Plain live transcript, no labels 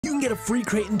get a free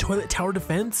crate in Toilet Tower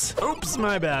Defense. Oops,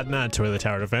 my bad, not Toilet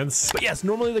Tower Defense. But yes,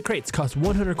 normally the crates cost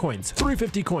 100 coins,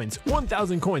 350 coins,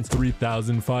 1,000 coins,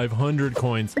 3,500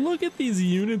 coins. Look at these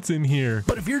units in here.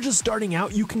 But if you're just starting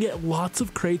out, you can get lots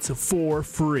of crates for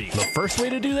free. The first way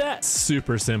to do that,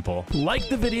 super simple. Like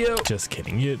the video. Just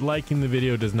kidding. Liking the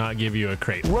video does not give you a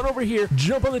crate. Run over here,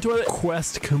 jump on the toilet,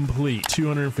 quest complete.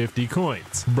 250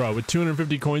 coins. Bro, with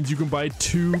 250 coins, you can buy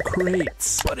 2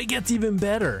 crates. But it gets even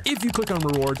better. If you click on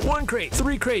rewards, 1 crate,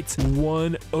 3 crates,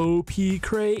 1 OP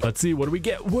crate. Let's see, what do we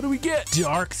get? What do we get?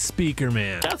 Dark Speaker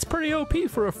Man. That's pretty OP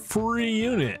for a free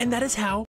unit. And that is how